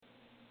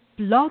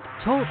Blog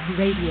Talk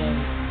Radio.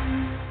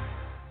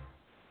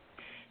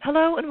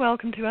 Hello and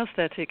welcome to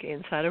Aesthetic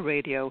Insider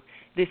Radio.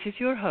 This is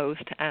your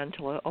host,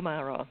 Angela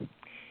O'Mara.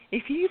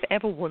 If you've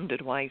ever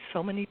wondered why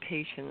so many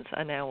patients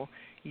are now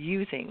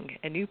using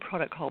a new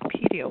product called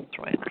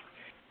Threadlifts,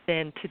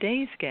 then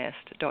today's guest,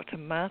 Dr.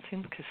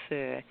 Martin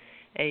Kassir,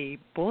 a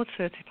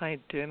board-certified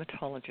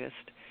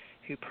dermatologist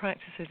who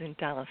practices in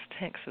Dallas,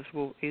 Texas,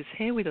 is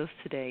here with us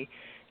today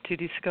to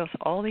discuss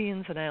all the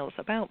ins and outs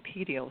about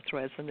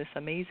Threads and this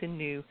amazing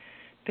new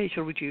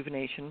facial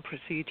rejuvenation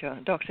procedure.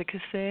 Dr.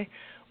 Kassir,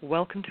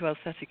 welcome to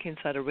Aesthetic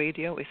Insider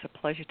Radio. It's a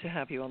pleasure to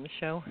have you on the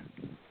show.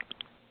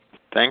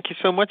 Thank you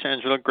so much,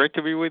 Angela. Great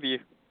to be with you.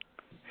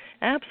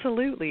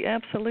 Absolutely,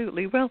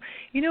 absolutely. Well,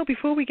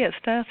 before we get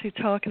started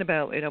talking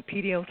about,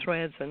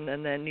 Threads and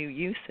their new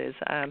uses,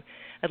 I'd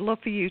love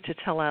for you to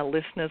tell our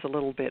listeners a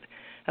little bit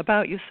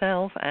about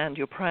yourself and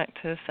your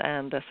practice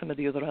and some of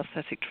the other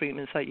aesthetic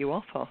treatments that you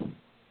offer.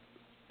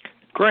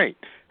 Great.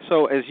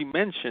 So as you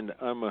mentioned,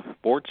 I'm a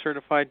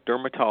board-certified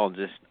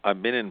dermatologist.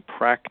 I've been in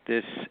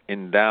practice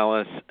in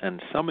Dallas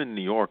and some in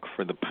New York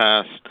for the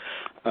past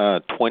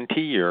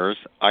 20 years.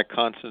 I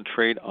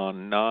concentrate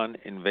on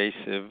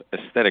non-invasive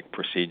aesthetic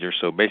procedures,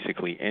 so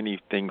basically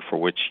anything for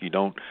which you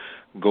don't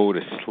go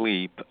to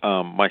sleep.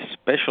 My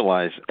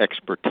specialized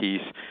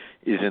expertise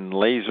is in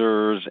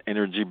lasers,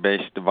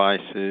 energy-based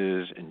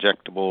devices,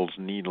 injectables,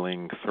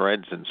 needling,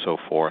 threads, and so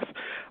forth.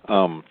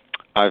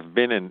 I've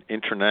been an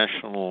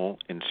international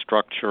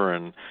instructor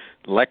and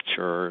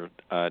lecturer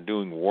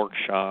doing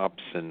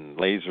workshops and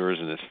lasers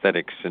and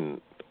aesthetics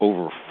in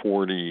over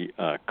 40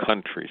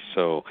 countries.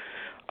 So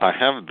I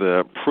have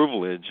the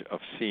privilege of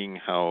seeing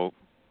how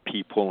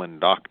people and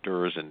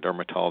doctors and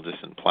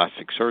dermatologists and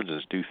plastic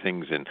surgeons do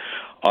things in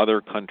other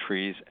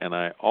countries, and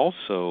I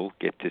also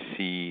get to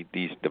see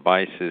these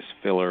devices,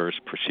 fillers,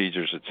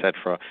 procedures,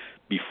 etc.,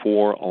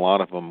 before a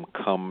lot of them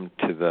come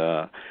to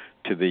the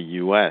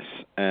U.S.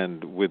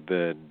 And with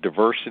the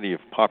diversity of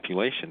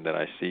population that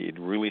I see, it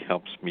really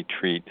helps me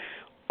treat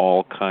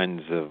all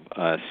kinds of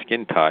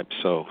skin types.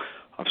 So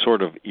I've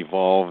sort of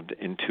evolved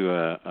into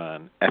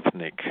an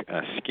ethnic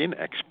skin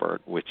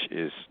expert, which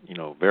is,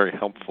 very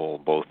helpful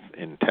both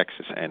in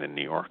Texas and in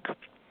New York.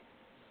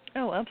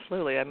 Oh,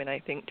 absolutely. I mean, I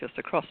think just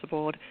across the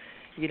board,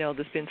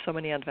 there's been so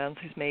many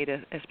advances made,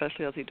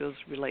 especially as it does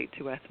relate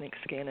to ethnic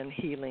skin and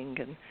healing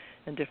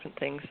and different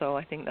things. So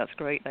I think that's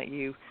great that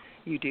you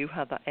do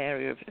have that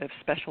area of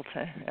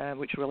specialty,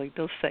 which really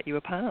does set you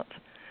apart.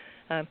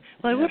 Well,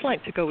 I would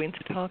like to go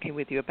into talking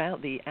with you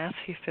about the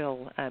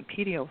Acifil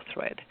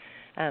Thread,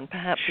 and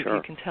perhaps Sure.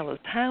 if you can tell us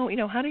how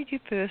did you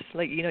first,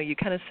 you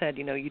kind of said,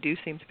 you do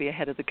seem to be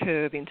ahead of the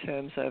curve in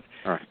terms of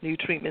new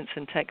treatments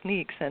and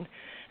techniques, and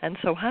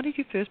so how did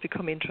you first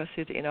become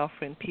interested in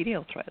offering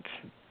Threads?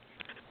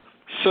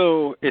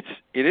 So it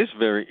is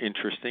very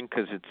interesting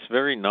because it's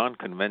very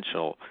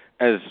non-conventional.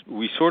 As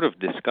we sort of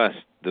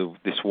discussed,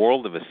 this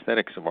world of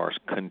aesthetics of ours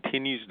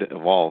continues to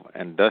evolve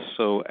and does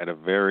so at a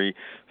very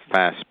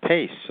fast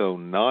pace. So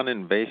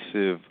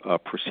non-invasive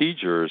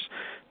procedures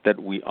that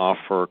we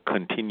offer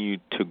continue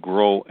to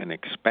grow and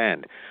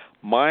expand.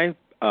 My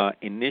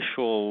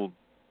initial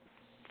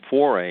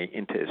foray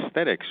into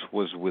aesthetics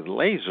was with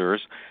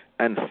lasers,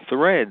 and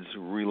threads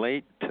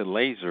relate to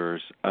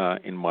lasers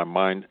in my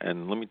mind,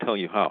 and let me tell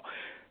you how.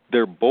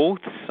 They're both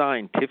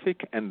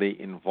scientific and they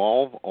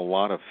involve a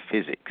lot of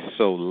physics.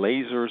 So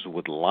lasers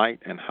with light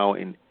and how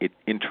it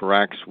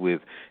interacts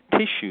with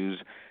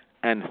tissues,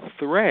 and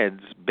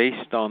threads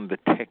based on the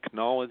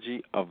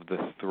technology of the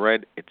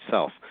thread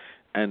itself.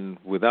 And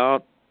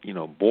without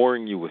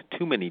boring you with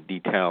too many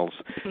details,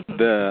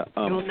 the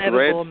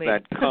threads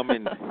that come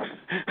in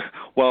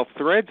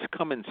threads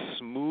come in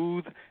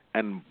smooth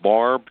and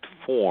barbed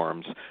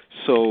forms.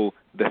 So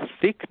the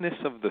thickness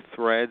of the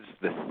threads,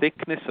 the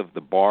thickness of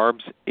the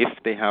barbs, if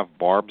they have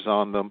barbs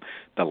on them,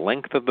 the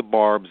length of the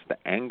barbs, the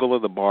angle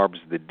of the barbs,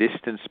 the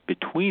distance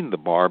between the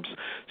barbs.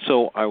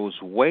 So I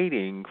was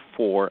waiting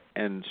for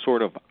an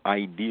sort of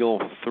ideal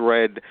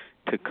thread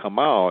to come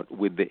out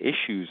with the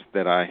issues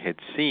that I had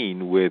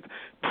seen with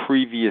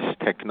previous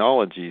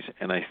technologies.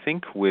 And I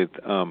think with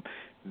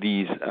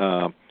these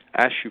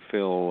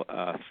Acifil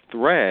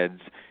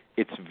threads,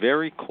 it's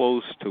very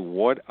close to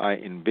what I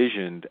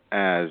envisioned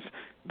as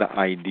the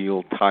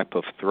ideal type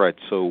of thread.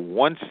 So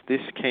once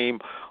this came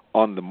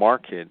on the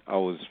market, I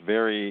was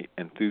very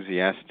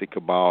enthusiastic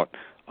about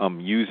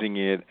using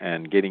it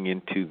and getting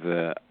into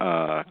the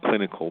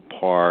clinical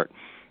part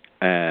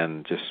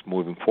and just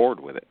moving forward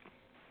with it.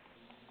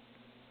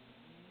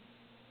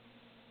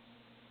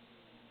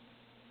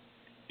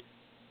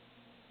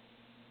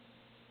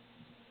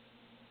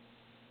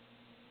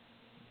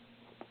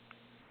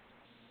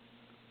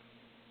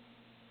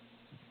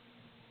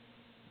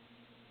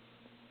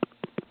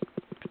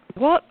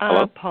 What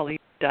are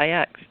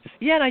polydioxins?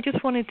 Yeah, and I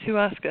just wanted to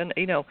ask,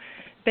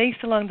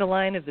 based along the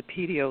line of the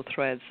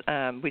Threads,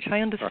 which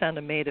I understand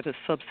are made of a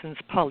substance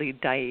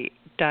polydioxanone.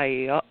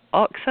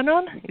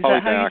 Is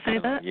that how you say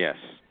that? Yes.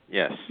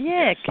 Yeah.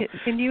 Yes.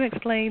 Can you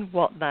explain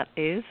what that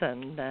is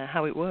and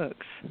how it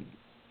works?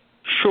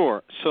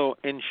 Sure. So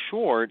in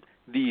short,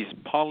 these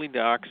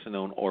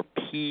polydioxanone or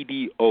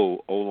PDO,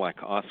 O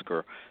like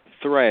Oscar,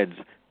 threads,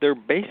 they're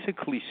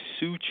basically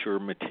suture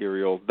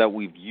material that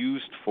we've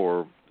used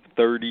for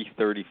 30,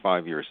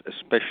 35 years,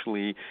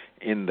 especially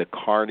in the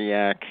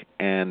cardiac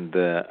and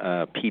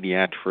the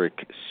pediatric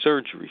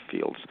surgery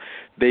fields.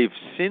 They've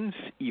since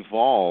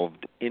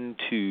evolved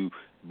into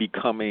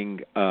becoming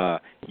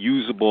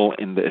usable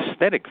in the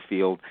aesthetic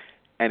field.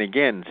 And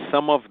again,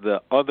 some of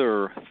the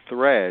other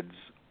threads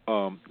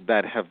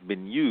that have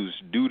been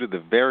used due to the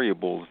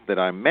variables that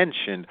I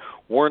mentioned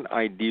weren't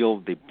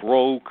ideal. They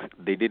broke,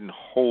 they didn't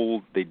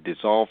hold, they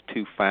dissolved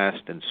too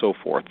fast, and so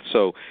forth.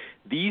 So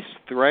these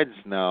threads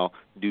now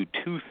do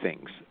two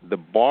things. The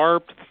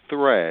barbed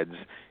threads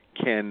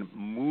can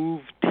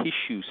move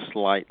tissue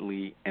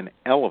slightly and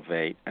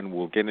elevate, and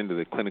we'll get into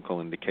the clinical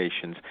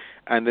indications.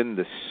 And then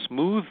the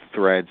smooth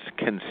threads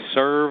can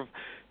serve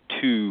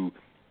to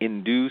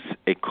induce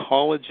a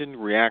collagen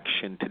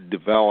reaction to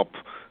develop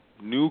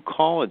new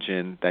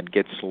collagen that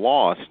gets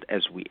lost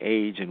as we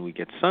age and we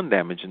get sun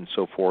damage and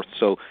so forth.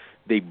 So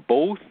they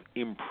both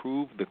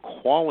improve the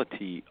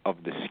quality of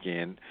the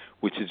skin,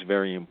 which is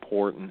very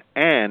important,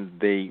 and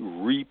they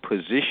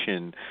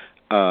reposition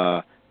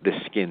the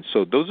skin.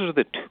 So those are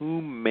the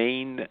two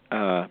main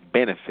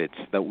benefits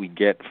that we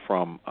get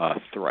from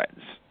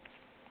threads.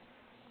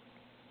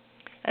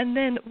 And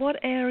then what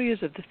areas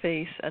of the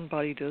face and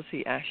body does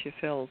the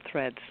Asheville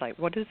threads like?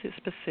 What does it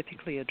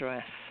specifically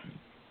address?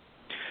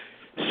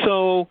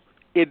 So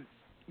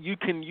you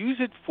can use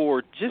it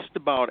for just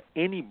about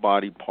any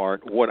body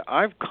part. What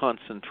I've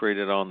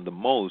concentrated on the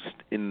most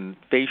in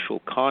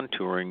facial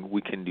contouring,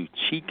 we can do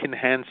cheek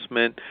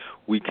enhancement,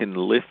 we can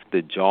lift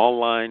the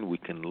jawline, we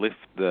can lift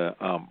the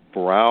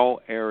brow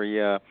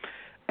area,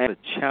 and a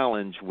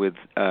challenge with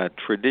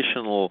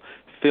traditional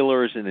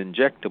fillers and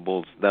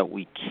injectables that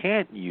we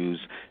can't use.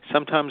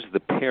 Sometimes the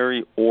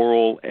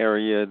perioral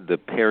area, the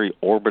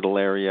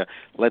periorbital area,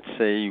 let's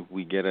say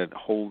we get a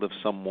hold of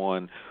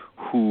someone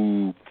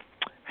who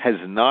has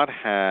not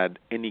had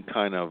any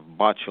kind of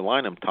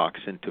botulinum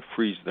toxin to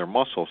freeze their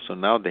muscle, so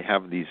now they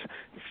have these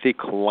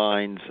thick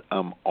lines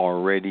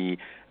already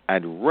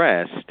at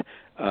rest.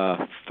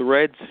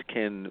 Threads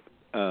can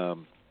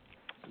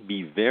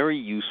be very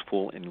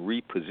useful in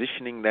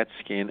repositioning that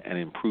skin and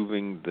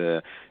improving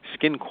the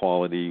skin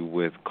quality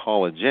with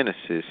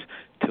collagenesis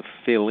to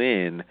fill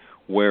in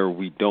where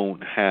we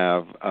don't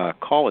have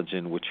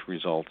collagen, which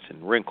results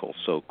in wrinkles.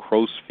 So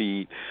crow's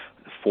feet,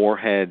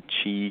 forehead,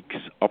 cheeks,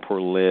 upper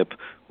lip,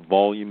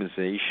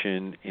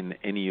 volumization in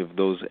any of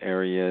those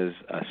areas,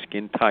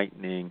 skin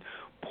tightening,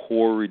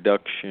 pore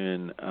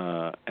reduction,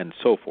 and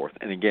so forth.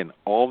 And again,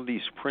 all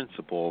these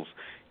principles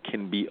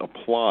can be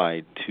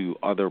applied to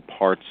other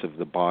parts of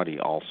the body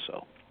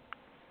also.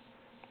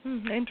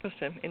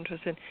 Interesting.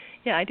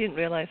 Yeah, I didn't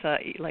realize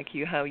that, like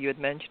how you had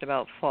mentioned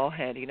about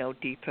forehead,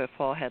 deeper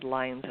forehead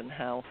lines and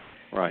how,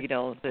 right,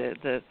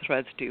 the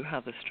threads do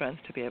have the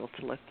strength to be able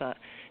to lift that.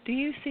 Do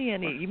you see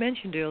any? You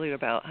mentioned earlier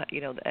about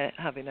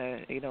having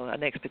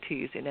an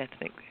expertise in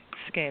ethnic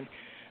skin.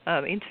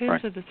 In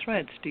terms of the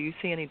threads, do you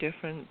see any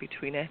difference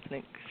between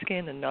ethnic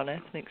skin and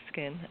non-ethnic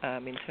skin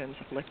in terms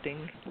of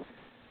lifting?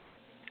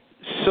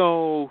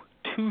 So,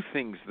 two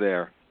things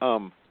there.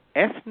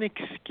 Ethnic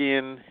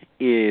skin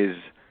is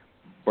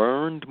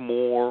burned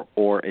more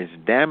or is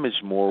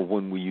damaged more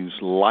when we use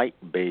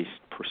light-based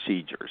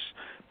procedures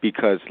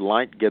because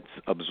light gets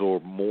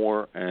absorbed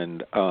more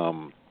and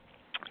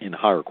in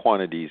higher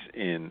quantities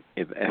in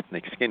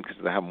ethnic skin because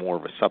they have more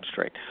of a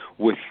substrate.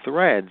 With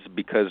threads,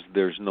 because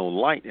there's no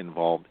light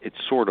involved, it's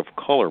sort of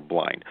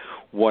colorblind.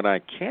 What I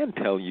can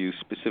tell you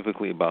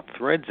specifically about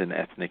threads in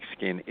ethnic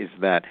skin is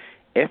that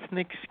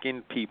ethnic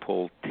skin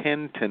people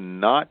tend to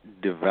not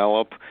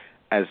develop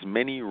as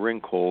many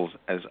wrinkles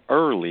as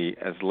early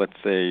as, let's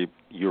say,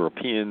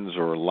 Europeans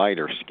or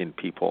lighter skinned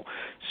people.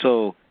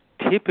 So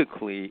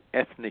typically,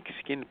 ethnic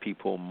skin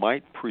people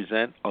might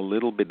present a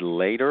little bit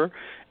later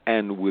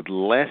and with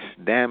less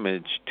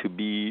damage to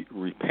be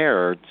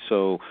repaired,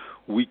 so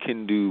we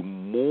can do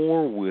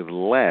more with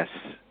less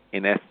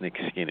in ethnic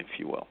skin, if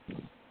you will.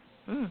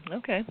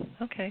 Okay.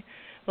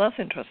 Well, that's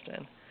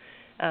interesting.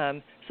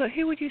 So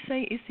who would you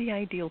say is the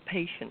ideal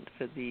patient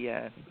for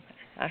the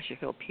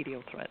Asheville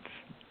PDO threads?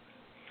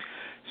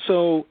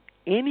 So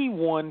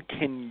anyone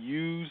can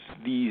use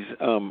these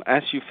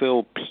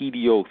Asheville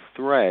PDO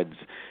threads.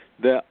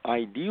 The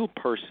ideal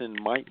person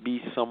might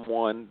be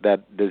someone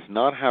that does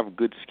not have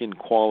good skin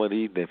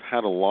quality. They've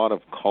had a lot of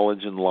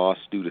collagen loss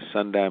due to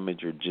sun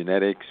damage or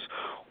genetics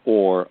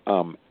or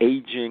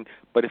aging.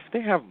 But if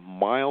they have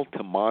mild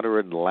to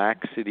moderate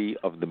laxity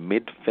of the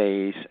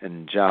mid-face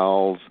and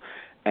jowls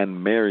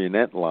and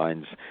marionette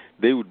lines,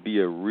 they would be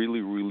a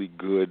really, really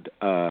good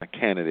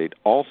candidate.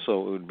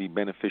 Also, it would be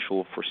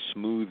beneficial for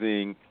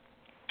smoothing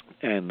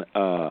and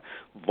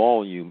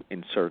volume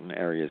in certain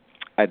areas.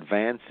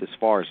 Advanced as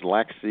far as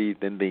laxity,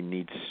 then they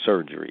need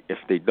surgery. If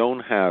they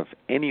don't have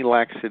any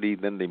laxity,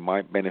 then they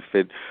might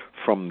benefit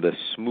from the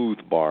smooth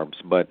barbs.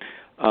 But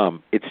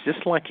it's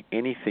just like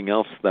anything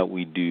else that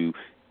we do.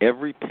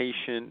 every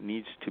patient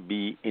needs to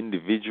be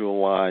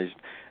individualized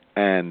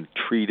and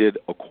treated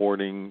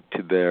according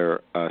to their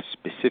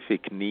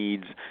specific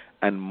needs.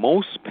 And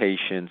most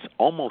patients,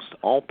 almost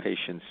all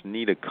patients,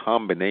 need a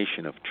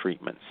combination of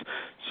treatments.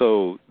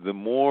 So the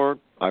more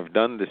I've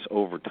done this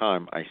over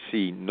time, I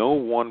see no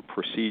one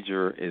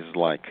procedure is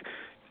like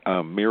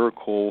a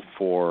miracle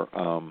for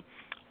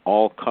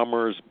all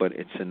comers, but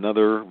it's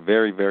another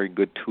very, very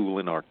good tool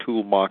in our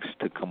toolbox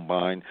to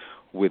combine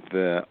with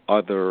the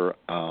other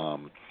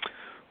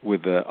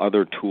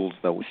tools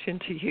that we. Question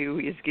to you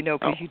is,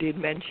 because you did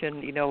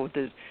mention,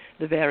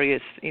 the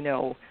various,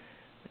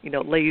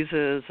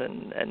 lasers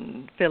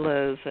and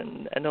fillers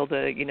and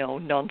other,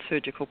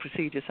 non-surgical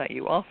procedures that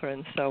you offer.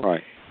 And so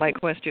Right. My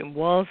question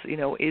was,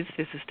 is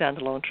this a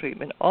standalone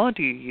treatment, or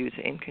do you use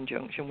it in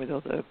conjunction with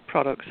other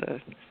products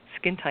or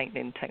skin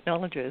tightening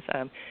technologies?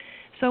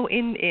 So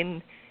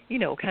in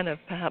kind of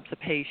perhaps a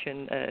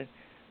patient, a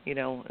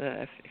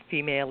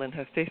female in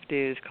her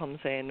 50s comes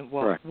in,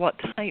 what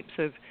types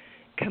of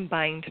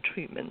combined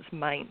treatments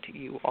might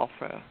you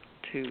offer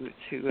to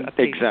a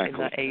patient in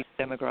that age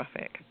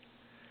demographic?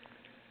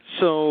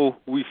 So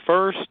we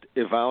first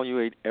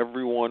evaluate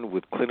everyone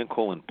with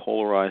clinical and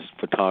polarized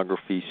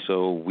photography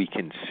so we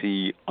can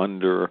see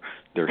under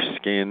their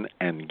skin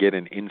and get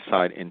an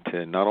insight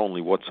into not only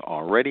what's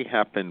already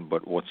happened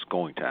but what's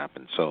going to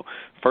happen. So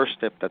first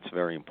step, that's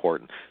very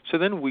important. So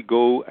then we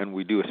go and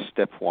we do a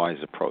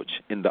stepwise approach.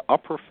 In the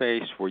upper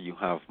face where you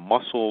have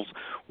muscles,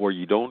 where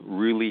you don't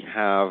really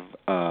have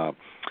a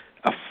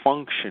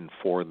function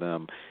for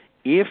them,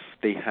 if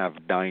they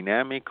have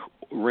dynamic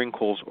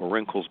wrinkles or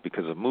wrinkles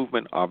because of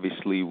movement,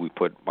 obviously we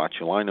put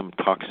botulinum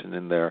toxin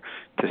in there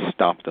to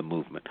stop the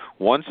movement.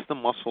 Once the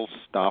muscles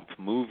stop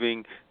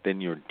moving, then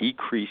you're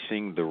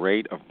decreasing the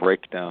rate of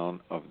breakdown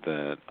of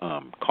the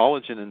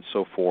collagen and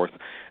so forth.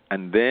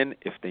 And then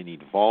if they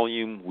need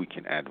volume, we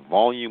can add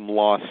volume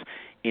loss.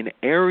 In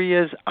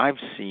areas I've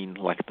seen,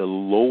 like the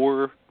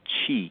lower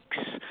cheeks,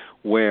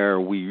 where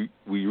we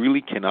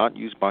really cannot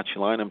use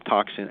botulinum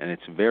toxin, and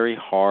it's very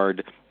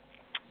hard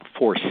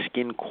for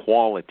skin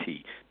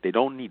quality. They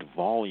don't need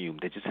volume.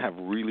 They just have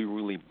really,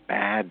 really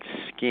bad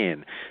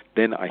skin.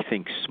 Then I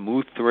think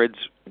smooth threads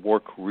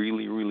work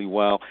really, really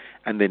well.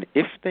 And then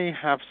if they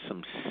have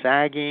some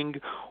sagging,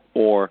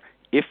 or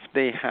if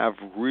they have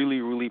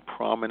really, really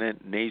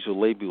prominent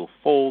nasolabial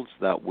folds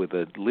that with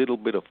a little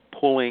bit of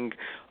pulling,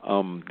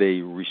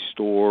 they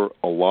restore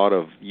a lot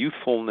of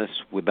youthfulness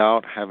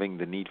without having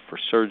the need for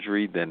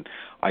surgery, then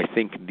I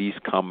think these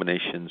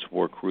combinations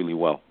work really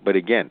well. But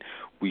again,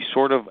 we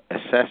sort of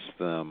assess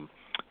them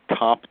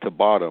top to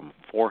bottom,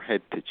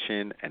 forehead to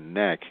chin and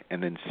neck,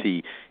 and then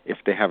see if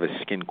they have a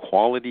skin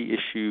quality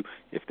issue,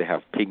 if they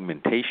have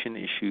pigmentation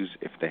issues,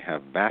 if they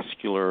have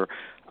vascular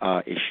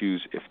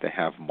issues, if they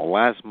have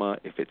melasma,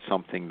 if it's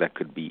something that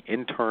could be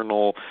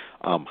internal,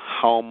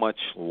 how much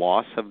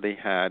loss have they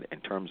had in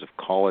terms of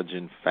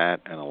collagen,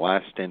 fat, and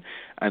elastin,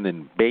 and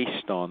then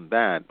based on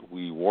that,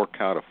 we work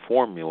out a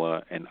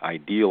formula and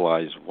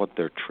idealize what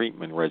their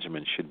treatment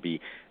regimen should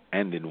be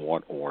and in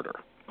what order.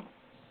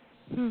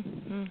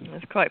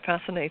 It's quite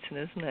fascinating,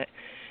 isn't it?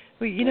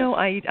 Well,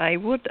 I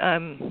would,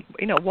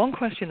 one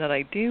question that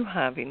I do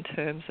have in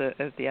terms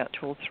of the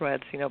actual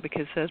threads,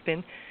 because there's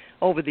been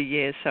over the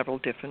years several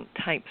different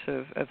types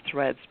of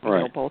threads,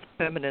 both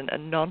permanent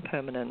and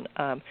non-permanent.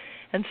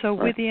 And so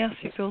with the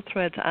acetyl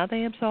threads, are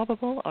they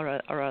absorbable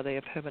or are they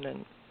a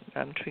permanent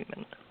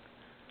treatment?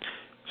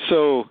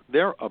 So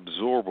they're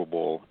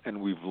absorbable,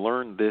 and we've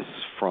learned this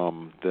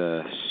from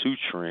the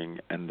suturing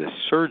and the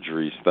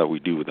surgeries that we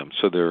do with them.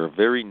 So they're a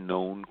very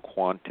known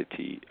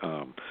quantity,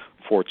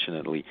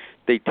 fortunately.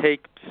 They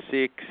take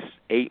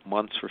 6-8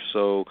 months or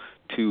so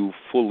to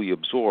fully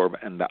absorb,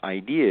 and the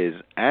idea is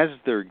as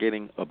they're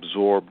getting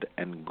absorbed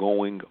and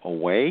going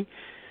away,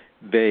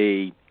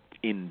 they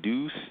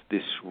induce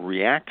this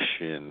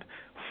reaction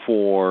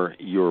for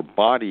your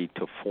body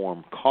to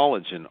form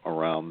collagen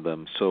around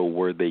them. So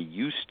where they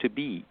used to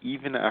be,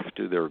 even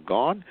after they're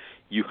gone,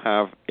 you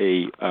have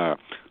a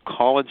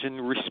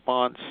collagen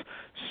response.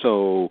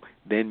 So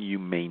then you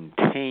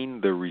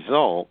maintain the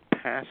result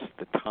past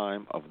the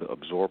time of the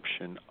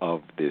absorption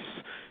of this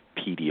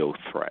PDO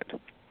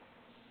thread.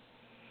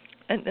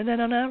 And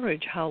then on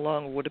average, how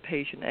long would a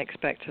patient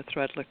expect a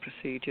thread lift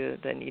procedure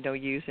then,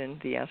 using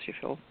the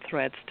acetyl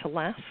threads to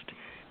last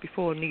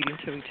before needing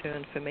to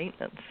return for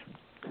maintenance?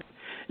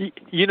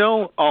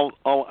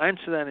 I'll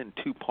answer that in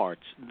two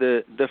parts.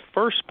 The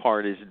first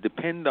part is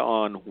depend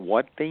on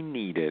what they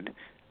needed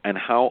and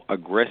how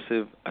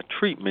aggressive a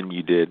treatment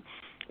you did.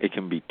 It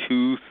can be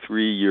 2-3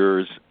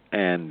 years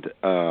and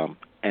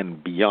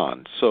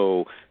beyond.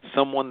 So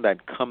someone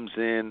that comes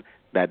in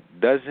that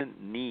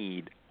doesn't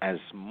need as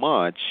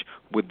much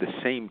with the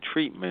same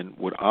treatment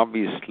would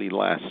obviously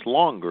last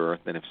longer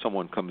than if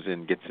someone comes in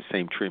and gets the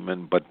same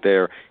treatment, but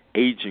their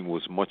aging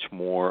was much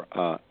more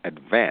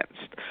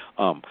advanced.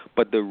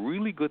 But the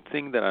really good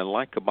thing that I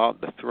like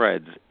about the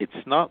threads, it's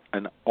not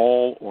an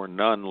all or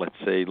none, let's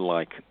say,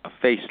 like a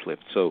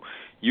facelift. So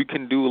you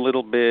can do a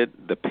little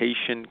bit, the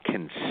patient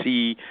can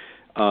see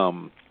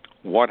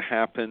what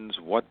happens,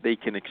 what they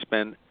can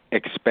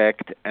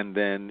expect, and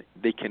then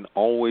they can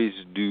always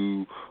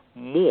do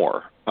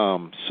more.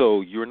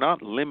 So you're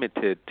not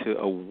limited to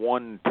a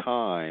one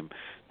time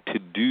to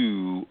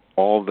do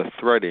all the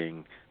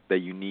threading that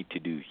you need to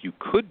do. You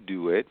could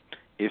do it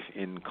if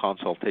in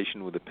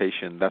consultation with the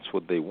patient that's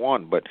what they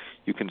want, but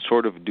you can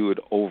sort of do it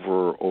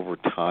over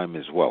time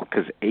as well,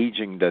 because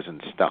aging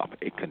doesn't stop.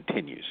 It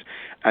continues.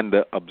 And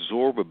the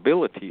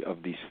absorbability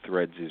of these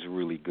threads is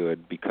really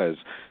good, because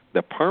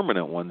the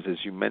permanent ones,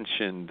 as you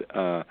mentioned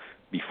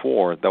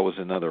before, that was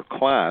another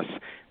class,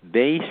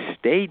 they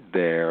stayed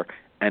there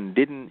and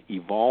didn't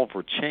evolve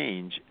or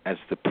change as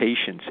the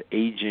patient's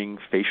aging,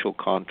 facial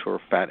contour,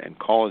 fat, and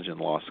collagen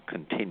loss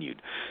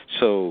continued.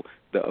 So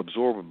the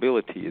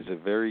absorbability is a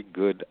very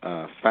good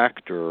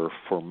factor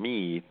for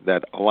me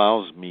that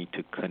allows me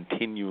to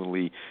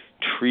continually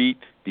treat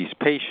these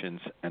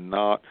patients and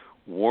not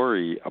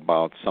worry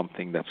about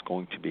something that's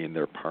going to be in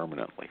there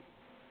permanently.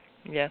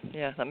 Yeah,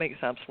 that makes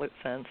absolute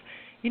sense.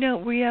 You know,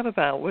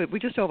 we're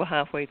just over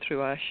halfway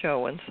through our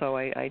show, and so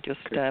I just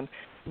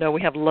know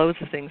we have loads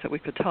of things that we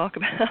could talk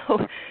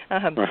about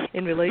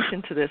in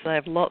relation to this. I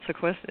have lots of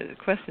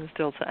questions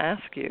still to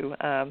ask you.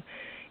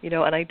 You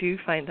know, and I do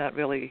find that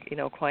really, you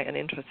know, quite an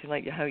interesting,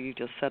 like how you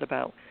just said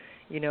about,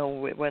 you know,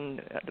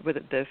 when with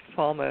the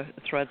former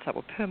threads that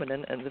were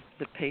permanent and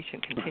the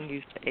patient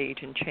continues to age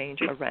and change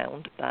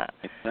around that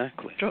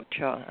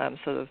structure.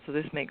 So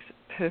this makes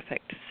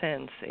perfect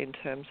sense in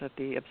terms of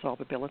the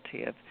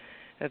absorbability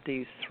of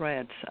these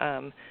threads.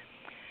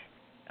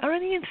 Are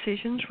any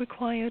incisions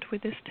required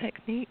with this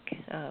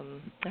technique?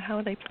 How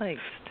are they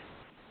placed?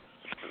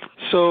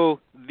 So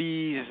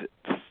these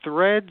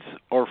threads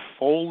are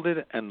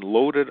folded and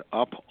loaded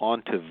up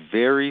onto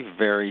very,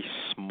 very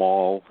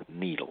small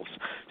needles.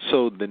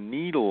 So the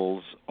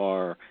needles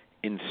are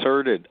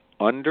inserted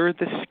under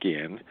the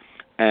skin,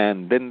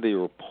 and then they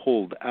are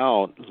pulled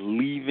out,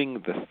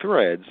 leaving the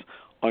threads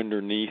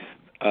underneath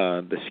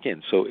the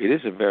skin. So it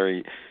is a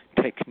very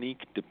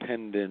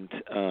technique-dependent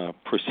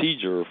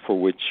procedure for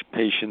which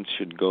patients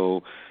should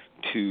go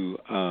to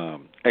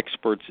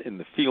experts in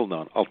the field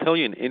on. I'll tell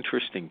you an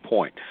interesting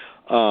point.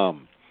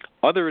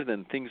 Other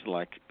than things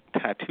like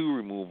tattoo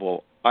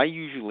removal, I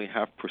usually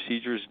have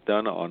procedures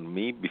done on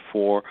me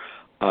before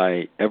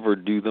I ever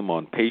do them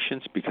on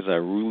patients, because I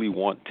really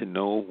want to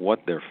know what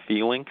they're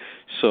feeling.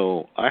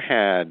 So I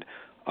had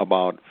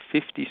about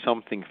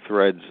 50-something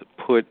threads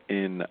put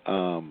in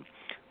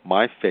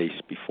my face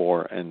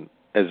before, and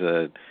as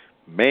a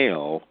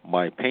male,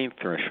 my pain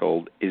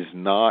threshold is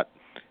not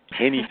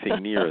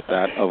anything near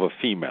that of a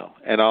female,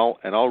 and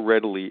I'll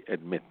readily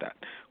admit that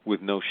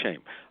with no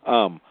shame.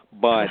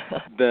 But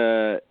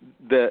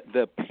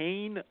the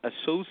pain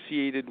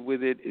associated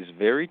with it is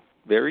very,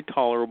 very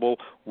tolerable.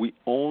 We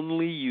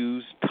only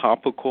use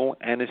topical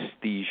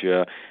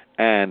anesthesia,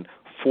 and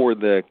for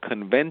the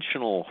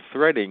conventional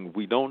threading,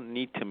 we don't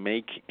need to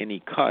make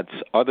any cuts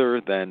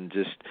other than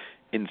just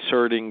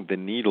inserting the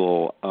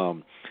needle,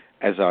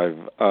 as I've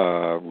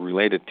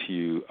related to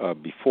you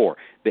before.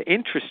 The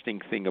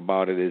interesting thing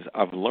about it is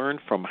I've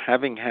learned from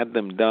having had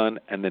them done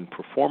and then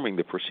performing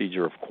the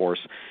procedure, of course,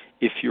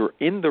 if you're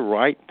in the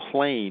right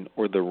plane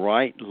or the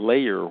right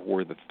layer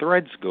where the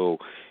threads go,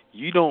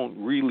 you don't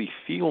really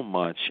feel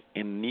much,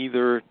 and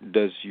neither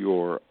does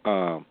your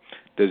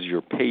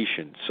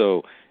patient.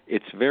 So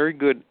it's very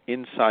good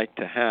insight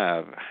to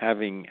have,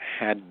 having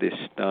had this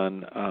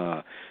done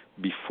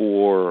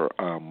before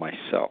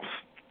myself.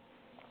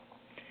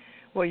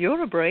 Well,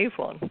 you're a brave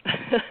one,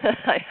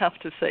 I have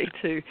to say,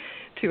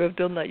 to have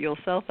done that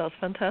yourself. That's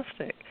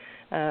fantastic.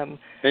 Hey,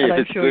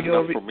 if it's good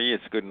enough for me,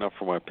 it's good enough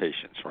for my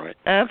patients, right?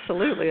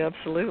 Absolutely.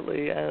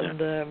 And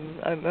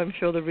I'm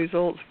sure the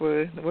results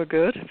were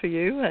good for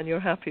you, and we're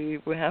happy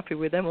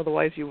with them.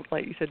 Otherwise,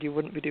 like you said, you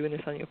wouldn't be doing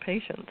this on your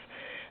patients.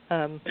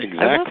 Exactly.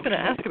 I was going to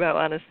ask about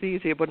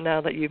anesthesia, but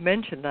now that you've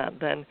mentioned that,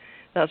 then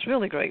that's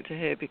really great to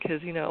hear,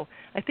 because, you know,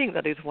 I think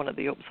that is one of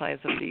the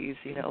upsides of these,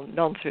 you know,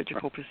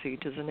 non-surgical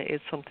procedures, and it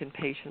is something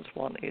patients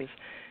want, is,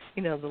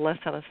 you know, the less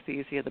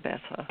anesthesia, the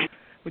better.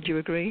 Would you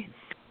agree?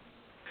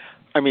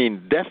 I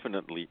mean,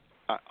 definitely.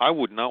 I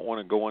would not want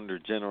to go under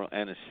general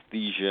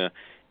anesthesia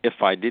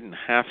if I didn't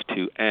have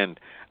to. And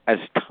as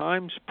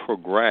times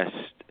progressed,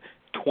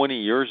 20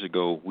 years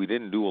ago, we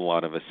didn't do a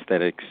lot of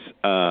aesthetics.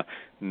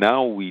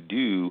 Now we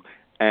do.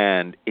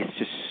 And it's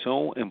just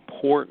so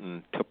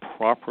important to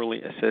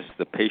properly assess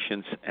the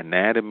patient's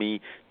anatomy,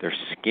 their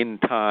skin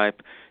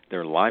type,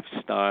 their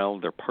lifestyle,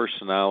 their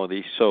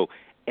personality. So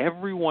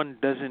everyone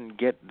doesn't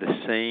get the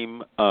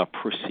same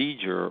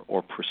procedure.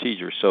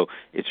 So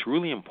it's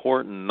really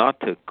important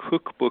not to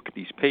cookbook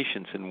these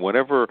patients. And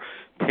whatever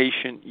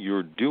patient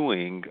you're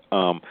doing,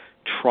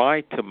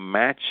 try to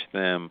match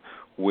them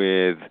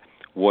with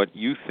what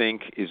you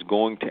think is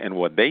going to, and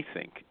what they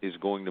think is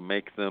going to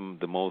make them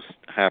the most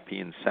happy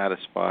and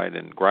satisfied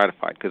and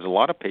gratified. Because a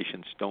lot of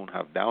patients don't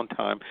have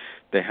downtime.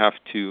 They have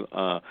to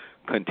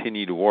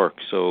continue to work.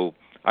 So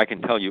I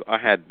can tell you, I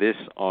had this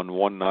on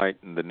one night,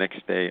 and the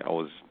next day I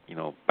was,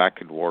 back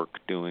at work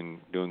doing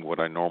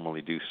what I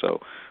normally do. So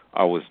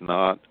I was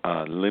not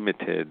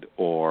limited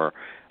or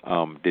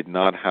did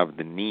not have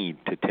the need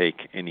to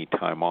take any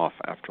time off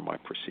after my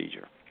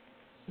procedure.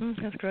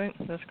 That's great.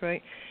 That's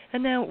great.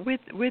 And now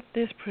with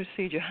this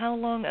procedure, how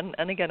long?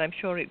 And again, I'm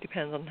sure it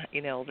depends on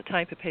the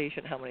type of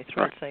patient, how many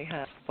threads they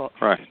have. But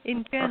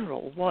in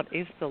general, what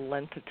is the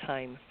length of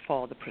time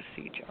for the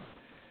procedure?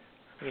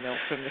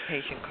 From the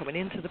patient coming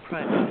into the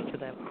practice to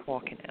them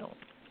walking out.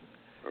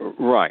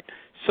 Right.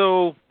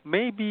 So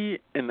maybe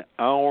an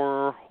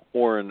hour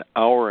or an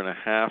hour and a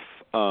half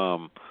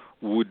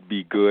would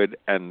be good,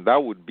 and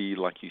that would be,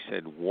 like you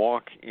said,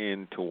 walk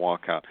in to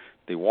walk out.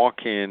 They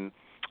walk in.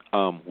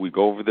 We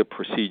go over the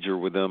procedure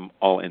with them.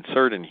 I'll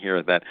insert in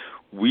here that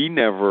we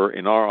never,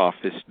 in our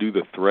office, do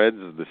the threads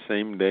the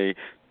same day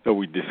that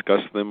we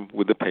discuss them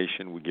with the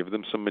patient. We give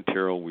them some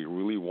material. We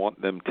really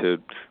want them to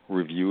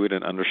review it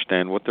and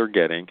understand what they're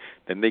getting.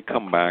 Then they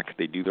come back.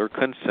 They do their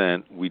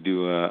consent. We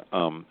do a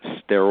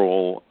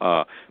sterile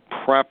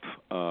prep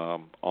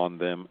on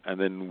them, and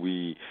then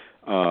we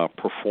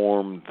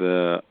perform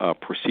the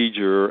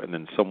procedure, and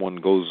then someone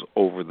goes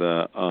over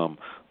the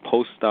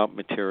post-op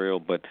material.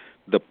 But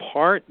the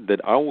part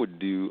that I would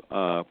do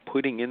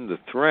putting in the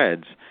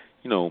threads,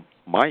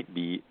 might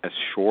be as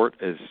short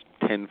as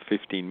 10,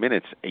 15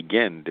 minutes,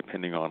 again,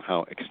 depending on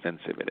how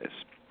extensive it is.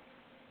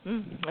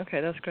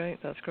 Okay, that's great.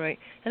 That's great.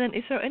 And then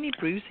is there any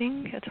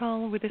bruising at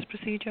all with this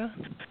procedure?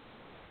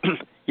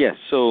 Yes,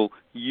 so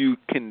you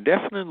can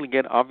definitely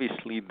get,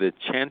 obviously, the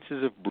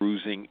chances of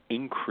bruising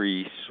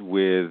increase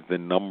with the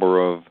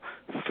number of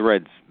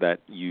threads that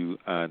you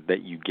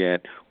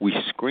get. We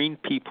screen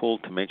people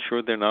to make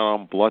sure they're not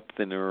on blood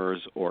thinners,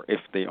 or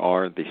if they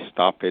are, they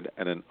stop it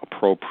at an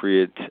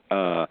appropriate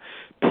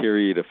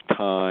period of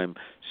time.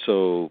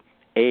 So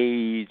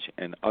age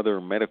and other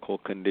medical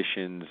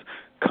conditions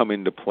come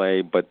into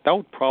play, but that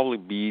would probably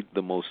be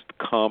the most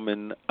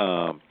common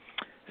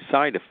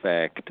side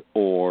effect,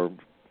 or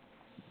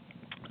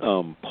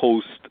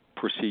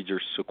post-procedure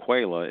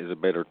sequela is a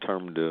better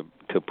term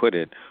to put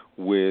it,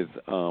 with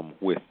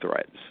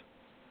threads.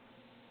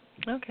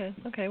 Okay.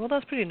 Well,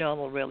 that's pretty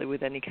normal, really,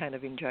 with any kind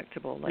of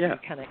injectable. You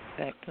can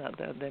expect that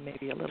there may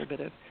be a little bit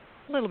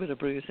of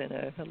bruising,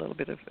 a little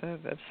bit of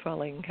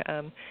swelling.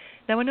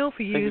 Now, I know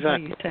for you,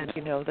 exactly. You said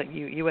that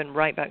you went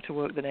right back to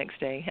work the next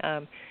day.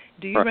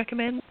 Do you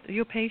recommend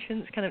your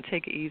patients kind of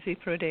take it easy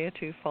for a day or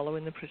two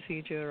following the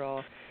procedure,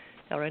 or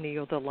any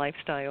other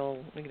lifestyle,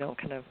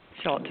 kind of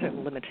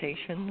short-term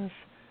limitations?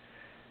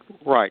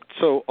 Right.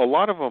 So a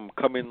lot of them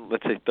come in,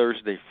 let's say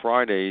Thursday,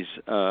 Fridays,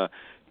 to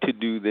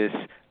do this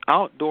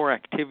outdoor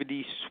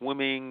activity,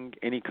 swimming,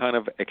 any kind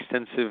of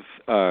extensive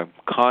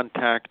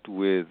contact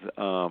with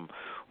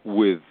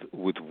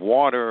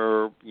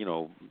water,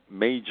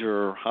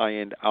 major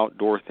high-end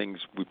outdoor things.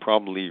 We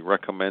probably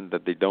recommend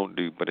that they don't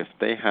do. But if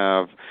they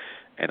have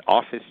an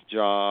office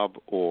job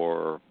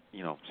or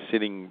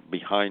sitting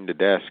behind a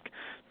desk,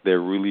 there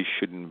really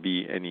shouldn't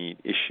be any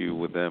issue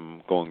with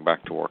them going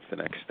back to work the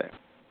next day.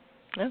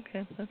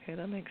 Okay,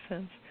 that makes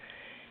sense.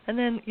 And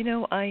then,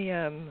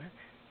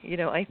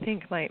 I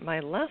think my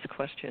last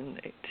question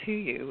to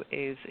you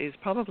is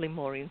probably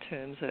more in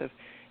terms of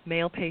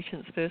male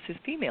patients versus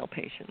female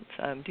patients.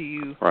 Do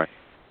you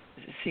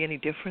see any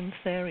difference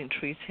there in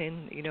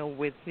treating,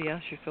 with the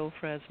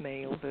Asheville-Fraz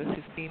male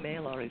versus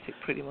female, or is it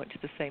pretty much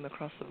the same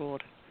across the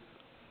board?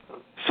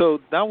 So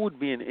that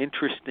would be an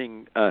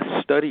interesting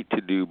study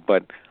to do,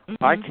 but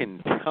I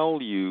can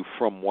tell you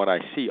from what I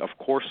see, of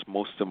course,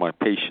 most of my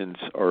patients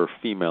are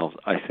females,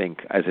 I think,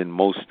 as in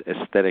most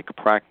aesthetic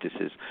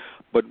practices,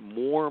 but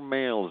more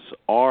males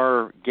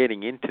are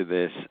getting into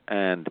this,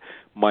 and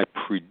my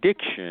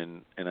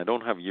prediction, and I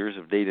don't have years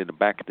of data to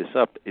back this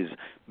up, is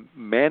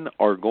men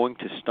are going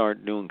to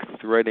start doing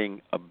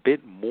threading a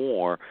bit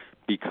more,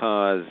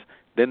 because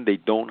then they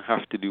don't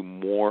have to do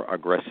more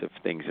aggressive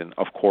things. And,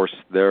 of course,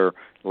 they're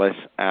less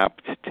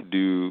apt to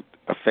do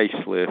a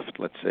facelift,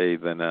 let's say,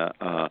 than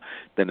a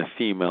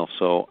female.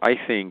 So I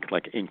think,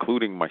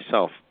 including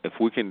myself, if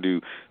we can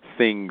do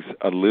things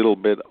a little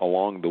bit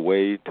along the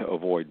way to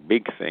avoid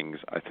big things,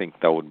 I think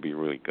that would be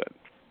really good.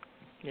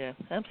 Yeah,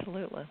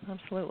 absolutely.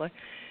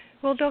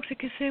 Well, Dr.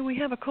 Kassir, we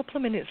have a couple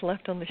of minutes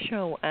left on the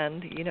show,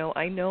 and,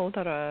 I know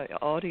that our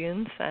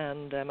audience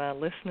and our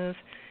listeners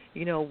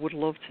would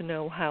love to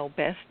know how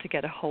best to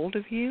get a hold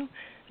of you.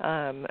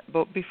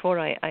 But before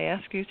I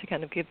ask you to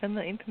kind of give them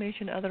that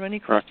information, are there any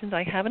questions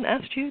I haven't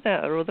asked you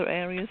that are other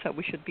areas that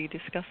we should be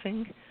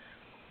discussing?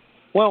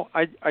 Well,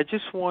 I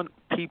just want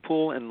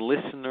people and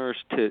listeners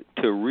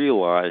to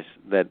realize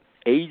that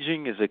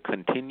aging is a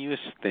continuous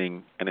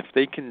thing, and if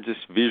they can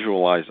just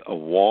visualize a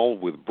wall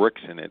with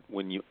bricks in it,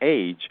 when you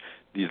age,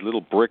 these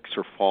little bricks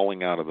are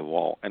falling out of the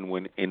wall. And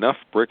when enough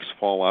bricks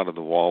fall out of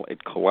the wall,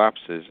 it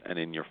collapses, and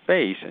in your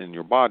face and in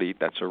your body,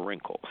 that's a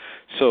wrinkle.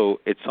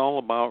 So it's all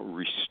about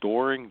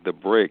restoring the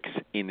bricks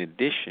in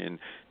addition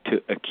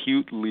to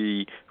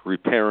acutely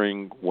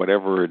repairing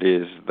whatever it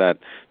is that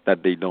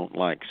they don't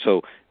like.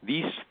 So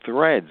these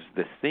threads,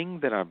 the thing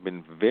that I've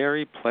been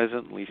very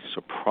pleasantly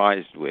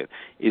surprised with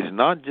is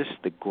not just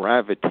the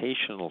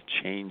gravitational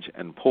change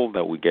and pull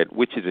that we get,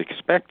 which is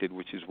expected,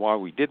 which is why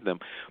we did them,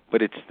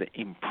 but it's the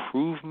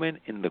improvement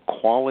in the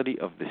quality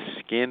of the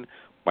skin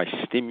by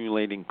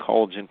stimulating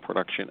collagen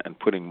production and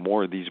putting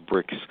more of these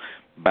bricks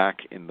back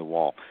in the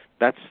wall.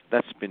 That's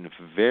been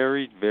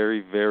very,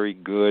 very, very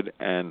good,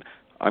 and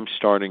I'm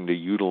starting to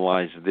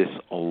utilize this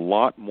a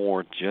lot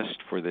more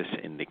just for this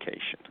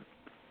indication.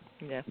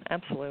 Yeah,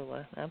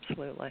 absolutely.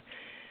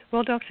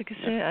 Well, Dr.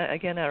 Kassir,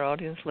 again, our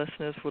audience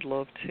listeners would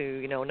love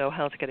to, know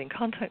how to get in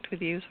contact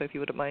with you. So if you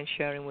wouldn't mind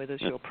sharing with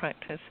us your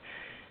practice,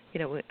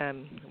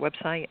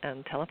 website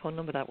and telephone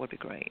number, that would be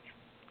great.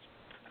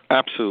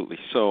 Absolutely.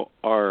 So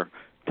our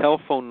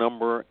telephone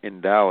number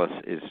in Dallas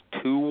is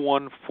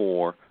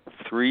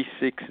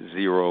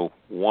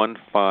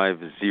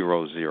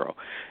 214-360-1500.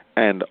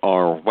 And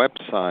our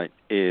website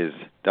is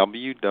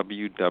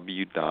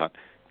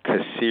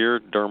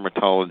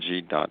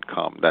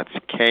www.kassirdermatology.com. That's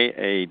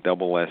Kassir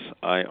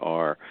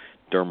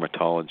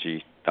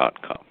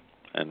dermatology.com.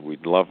 And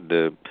we'd love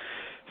to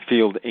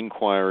field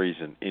inquiries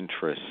and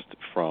interest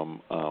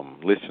from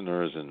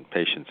listeners and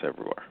patients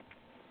everywhere.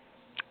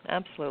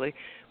 Absolutely.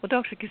 Well,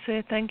 Dr.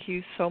 Kassir, thank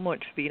you so much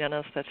for being on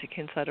Aesthetic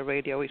Insider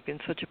Radio. It's been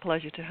such a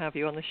pleasure to have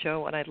you on the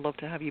show, and I'd love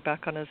to have you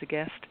back on as a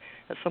guest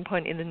at some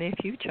point in the near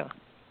future.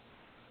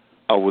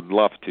 I would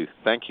love to.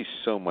 Thank you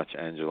so much,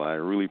 Angela. I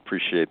really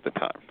appreciate the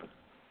time.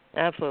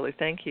 Absolutely.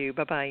 Thank you.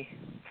 Bye-bye.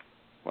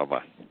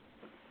 Bye-bye.